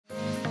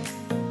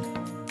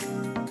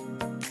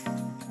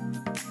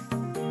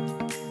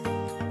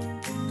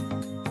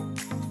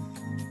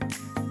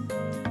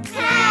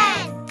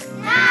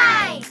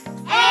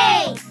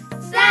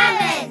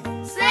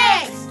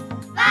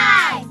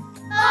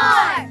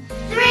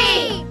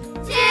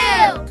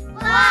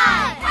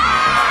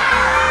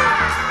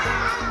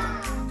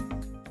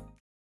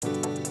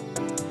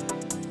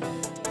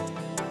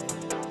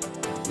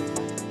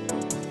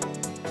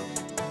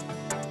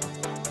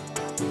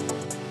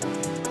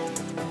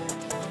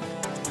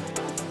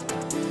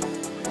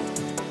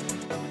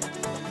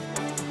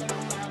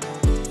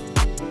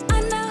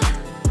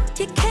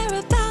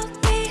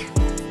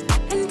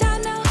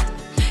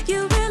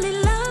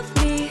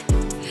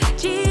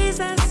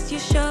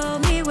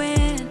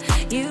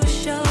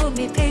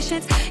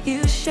patience.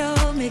 You show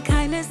me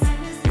kindness.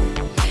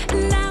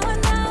 Now I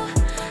know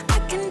I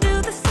can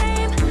do the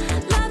same,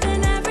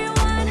 loving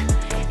everyone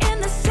in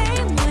the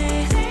same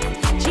way.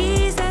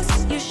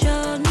 Jesus, you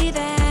showed me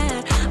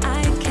that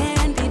I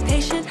can be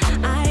patient,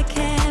 I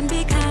can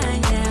be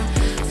kind, yeah.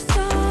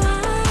 So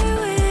I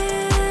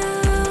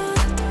will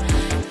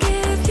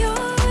give your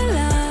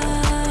love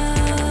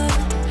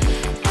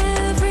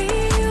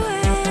everywhere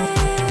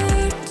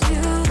to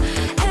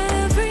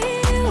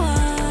everyone.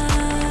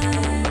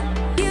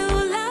 You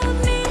love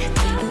me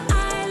and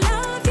I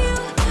love you,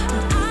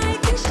 and I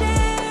can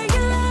share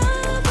your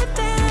love with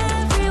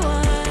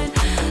everyone.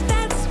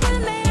 That's what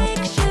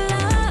makes your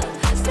love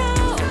so,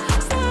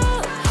 so,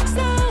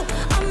 so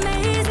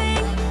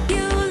amazing.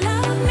 You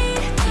love me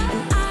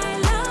and I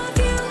love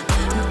you,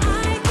 and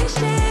I can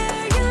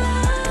share your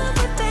love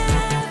with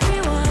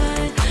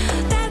everyone.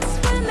 That's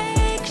what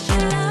makes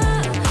your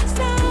love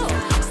so,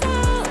 so,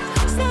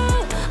 so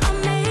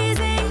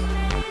amazing.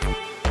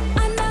 I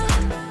know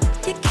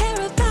you care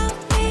about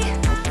me,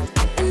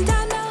 and I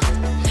know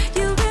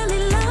you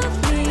really love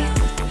me.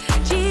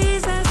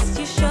 Jesus,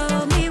 you show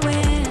me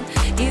when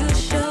you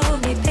show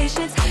me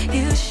patience,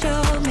 you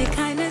show me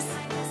kindness.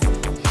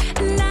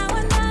 Now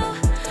I know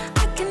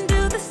I can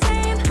do the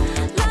same,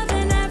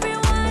 loving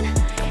everyone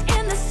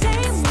in the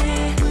same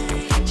way.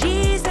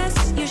 Jesus,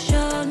 you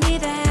showed me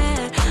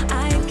that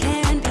I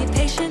can be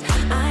patient,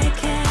 I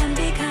can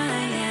be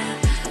kind, yeah.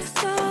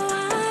 So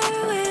I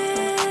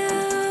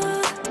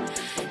will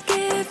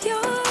give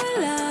your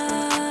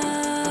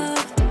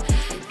love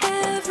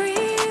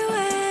everywhere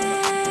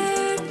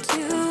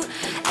to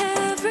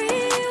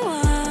everyone.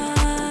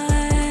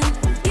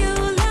 You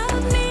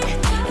love me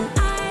and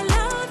I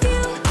love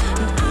you,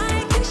 and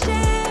I can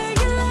share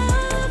your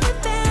love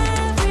with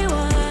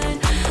everyone.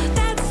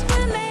 That's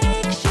what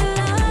makes your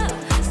love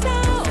so,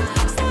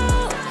 so,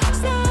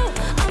 so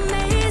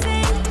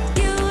amazing.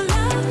 You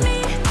love me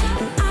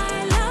and I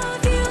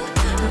love you,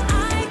 and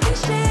I can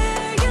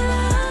share your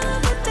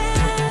love with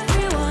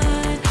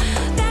everyone.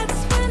 That's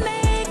what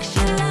makes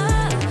your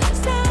love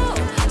so,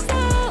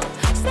 so,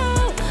 so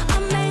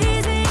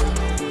amazing.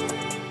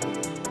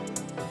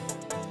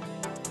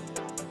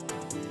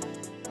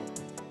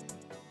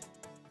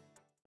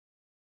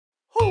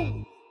 Who?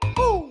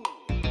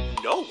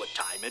 You know what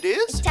time it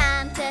is?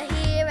 Time to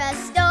hear a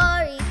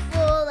story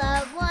full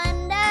of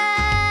wonder.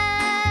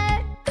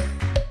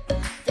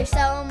 There's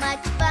so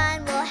much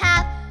fun we'll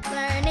have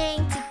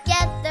learning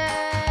together.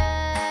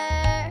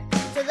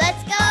 So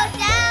let's go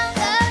down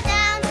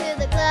to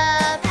the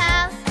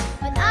clubhouse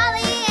with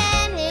Ollie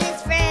and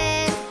his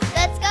friends.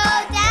 Let's go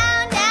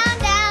down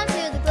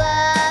to the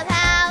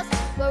clubhouse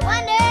where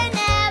wonder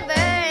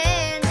never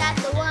ends at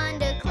the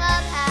Wonder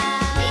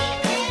Clubhouse. Meet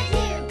with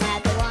you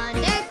at the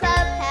Wonder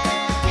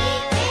Clubhouse.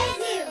 Meet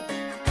with you.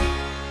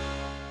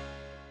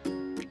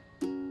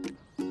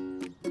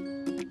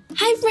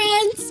 Hi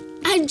friends,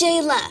 I'm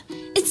Jayla.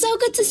 It's so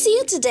good to see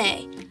you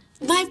today.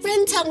 My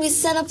friend helped me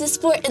set up this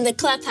fort in the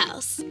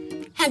clubhouse.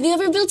 Have you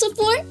ever built a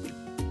fort?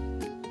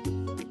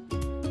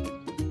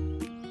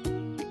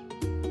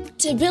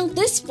 To build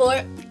this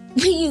fort,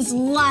 we used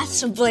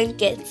lots of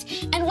blankets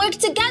and worked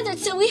together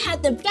till we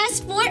had the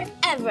best fort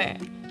ever.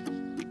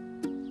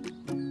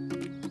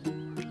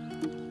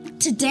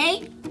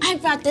 Today, I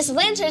brought this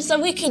lantern so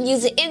we can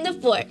use it in the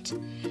fort.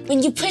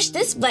 When you push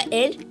this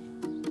button,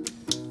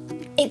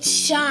 it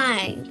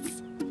shines.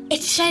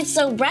 It shines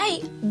so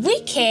bright,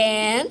 we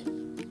can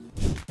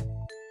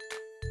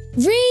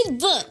read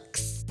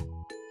books.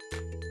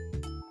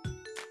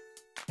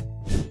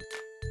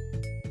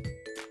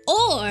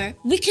 Or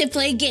we can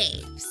play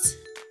games.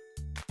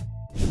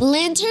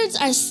 Lanterns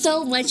are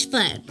so much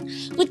fun.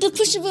 With the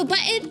push of a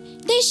button,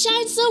 they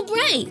shine so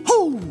bright.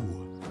 Ho!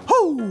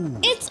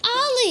 It's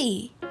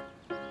Ollie.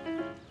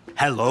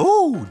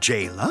 Hello,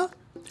 Jayla.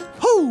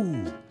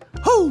 Ho!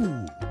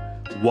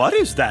 What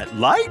is that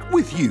light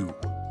with you?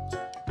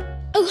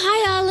 Oh,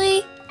 hi,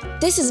 Ollie.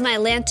 This is my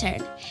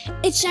lantern.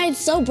 It shines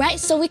so bright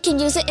so we can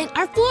use it in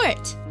our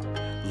fort.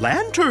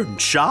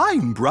 Lanterns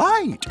shine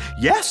bright.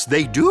 Yes,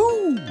 they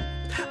do.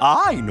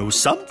 I know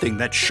something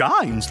that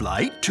shines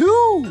light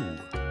too.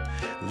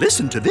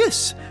 Listen to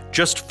this.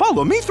 Just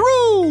follow me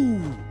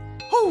through.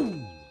 Ho!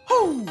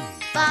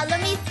 Follow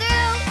me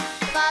through,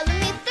 who?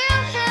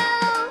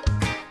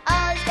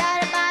 Ollie's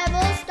got a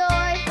Bible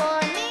story for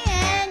me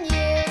and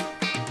you.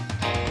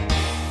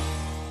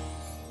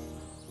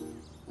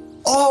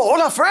 Oh,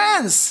 hola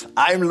friends!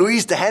 I'm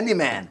Luis the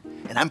Handyman,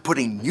 and I'm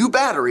putting new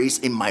batteries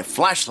in my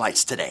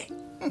flashlights today.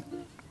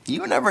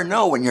 You never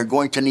know when you're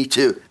going to need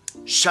to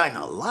shine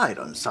a light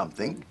on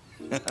something.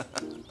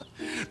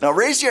 Now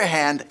raise your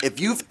hand if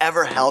you've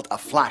ever held a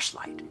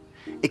flashlight.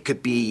 It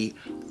could be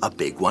a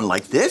big one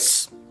like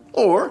this,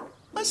 or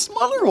a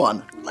smaller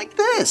one like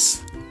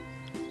this.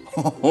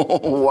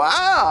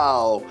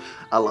 Wow!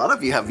 A lot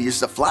of you have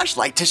used a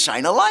flashlight to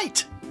shine a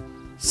light.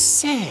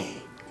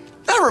 Say,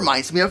 that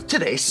reminds me of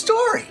today's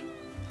story.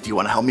 Do you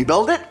want to help me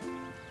build it?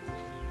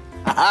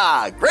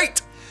 Haha,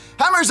 great!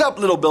 Hammers up,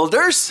 little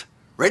builders.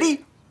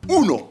 Ready?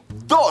 1, 2,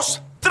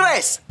 3.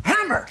 tres,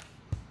 hammer.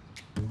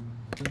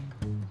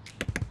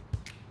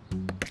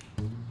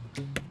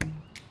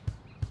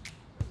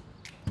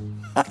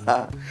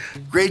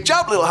 Great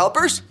job, little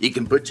helpers. You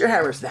can put your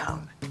hammers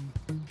down.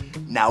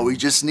 Now we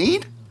just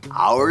need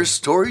our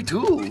story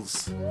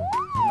tools.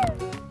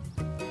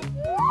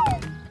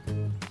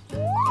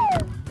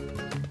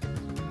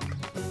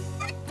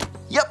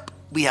 Yep,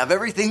 we have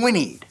everything we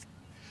need.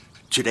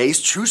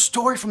 Today's true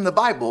story from the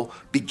Bible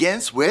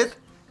begins with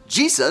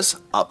Jesus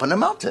up on a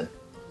mountain.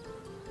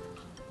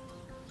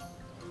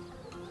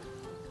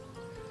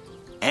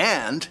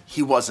 And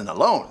he wasn't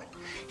alone.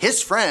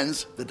 His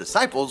friends, the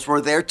disciples, were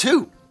there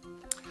too.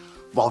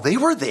 While they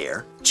were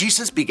there,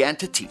 Jesus began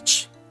to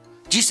teach.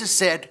 Jesus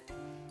said,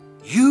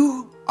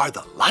 "You are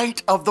the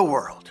light of the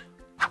world."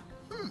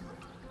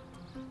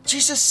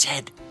 Jesus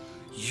said,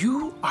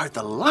 "You are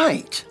the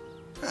light."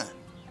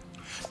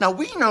 Now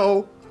we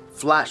know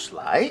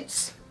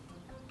flashlights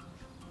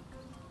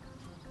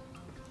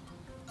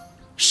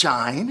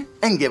shine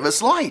and give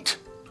us light.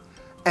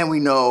 And we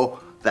know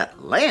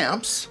that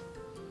lamps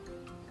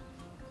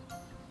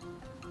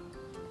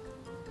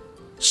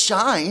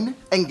shine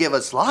and give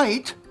us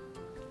light.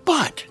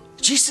 But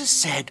Jesus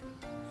said,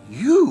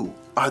 "You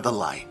are the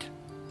light."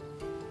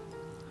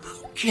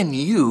 How can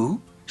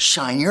you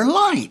shine your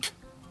light?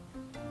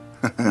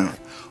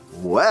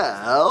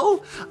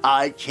 Well,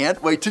 I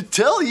can't wait to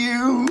tell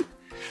you.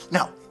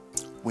 Now,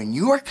 when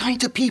you are kind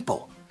to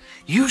people,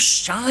 you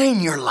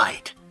shine your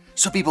light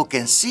so people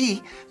can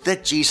see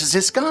that Jesus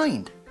is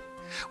kind.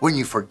 When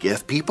you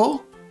forgive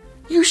people,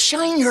 you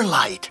shine your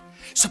light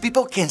so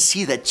people can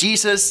see that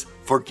Jesus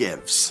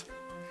forgives.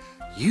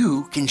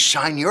 You can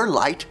shine your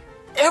light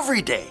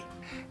every day.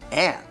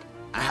 And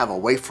I have a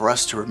way for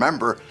us to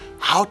remember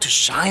how to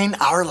shine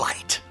our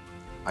light.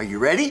 Are you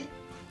ready?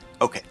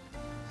 Okay.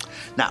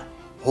 Now,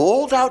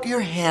 hold out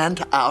your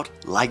hand out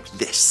like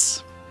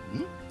this.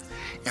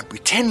 And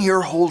pretend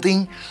you're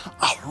holding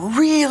a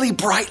really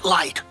bright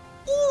light.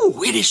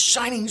 Ooh, it is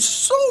shining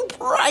so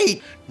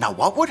bright. Now,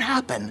 what would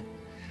happen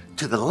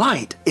to the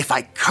light if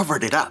I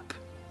covered it up?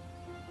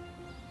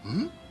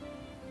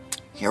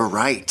 You're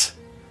right.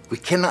 We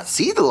cannot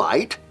see the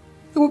light.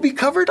 It will be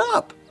covered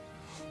up.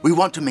 We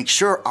want to make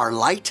sure our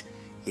light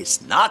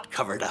is not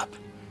covered up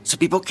so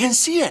people can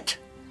see it.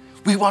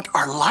 We want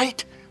our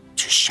light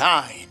to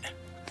shine.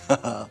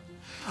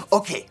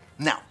 Okay,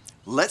 now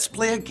let's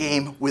play a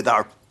game with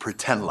our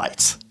pretend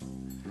lights.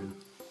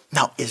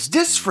 Now, is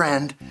this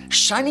friend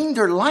shining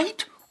their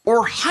light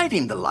or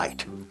hiding the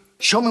light?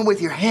 Show me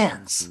with your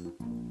hands.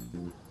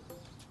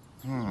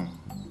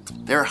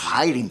 They're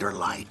hiding their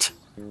light.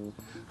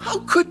 How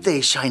could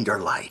they shine their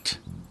light?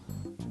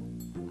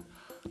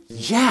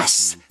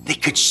 Yes, they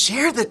could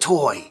share the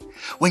toy.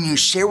 When you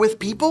share with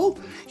people,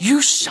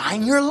 you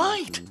shine your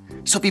light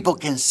so people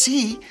can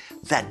see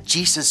that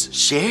Jesus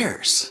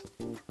shares.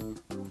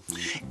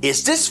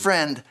 Is this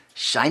friend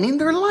shining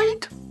their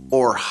light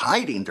or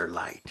hiding their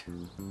light?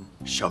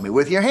 Show me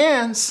with your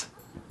hands.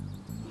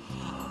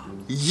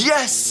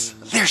 Yes,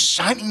 they're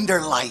shining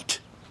their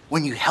light.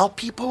 When you help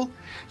people,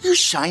 you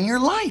shine your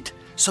light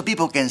so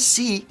people can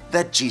see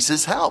that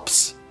Jesus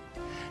helps.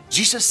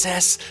 Jesus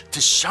says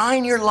to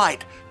shine your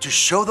light to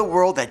show the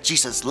world that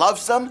Jesus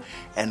loves them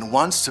and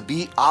wants to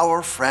be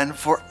our friend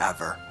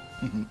forever.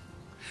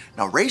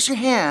 Now raise your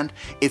hand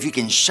if you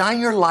can shine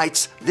your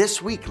lights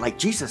this week like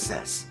Jesus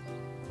says.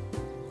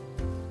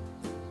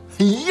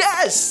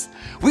 Yes,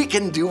 we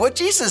can do what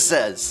Jesus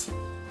says.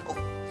 Oh,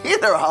 hey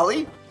there,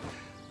 Holly.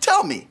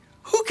 Tell me,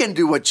 who can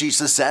do what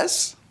Jesus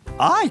says?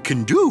 I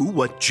can do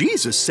what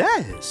Jesus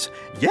says.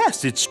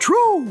 Yes, it's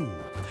true.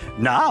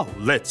 Now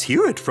let's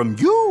hear it from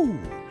you.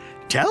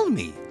 Tell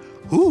me,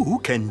 who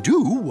can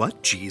do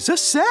what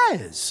Jesus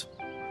says?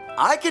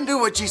 I can do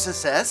what Jesus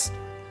says.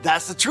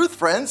 That's the truth,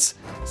 friends.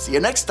 See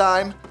you next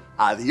time.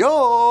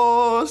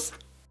 Adios.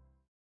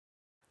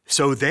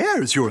 So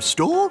there's your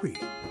story,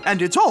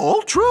 and it's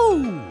all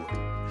true.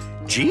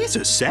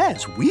 Jesus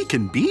says we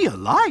can be a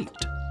light.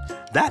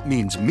 That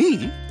means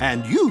me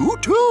and you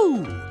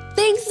too.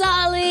 Thanks,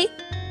 Ollie.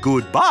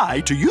 Goodbye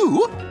to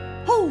you.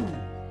 Ho,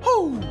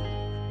 ho.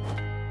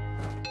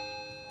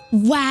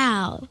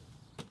 Wow.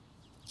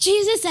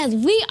 Jesus says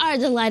we are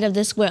the light of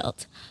this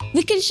world.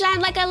 We can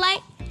shine like a light,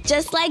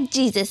 just like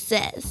Jesus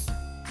says.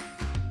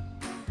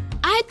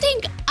 I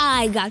think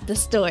I got the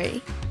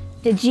story.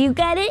 Did you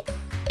get it?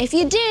 If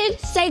you did,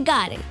 say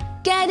got it.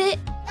 Get it?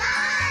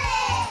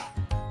 Got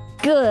it!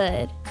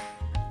 Good.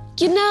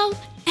 You know,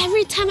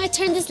 every time I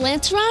turn this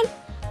lantern on,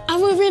 I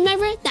will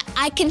remember that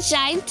I can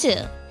shine too.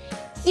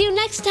 See you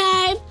next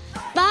time.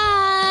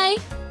 Bye.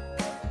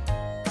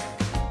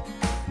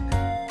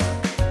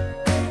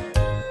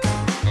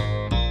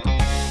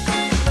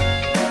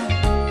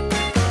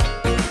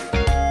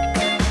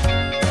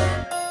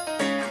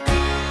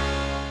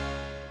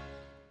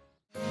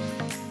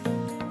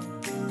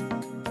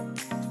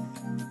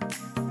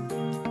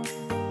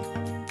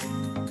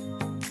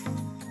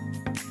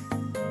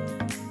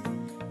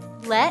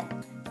 Let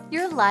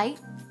your light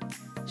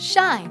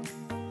shine.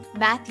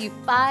 Matthew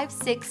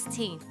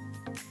 5:16.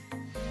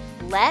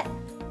 Let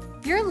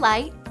your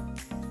light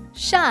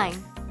shine.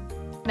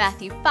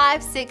 Matthew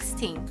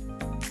 5:16.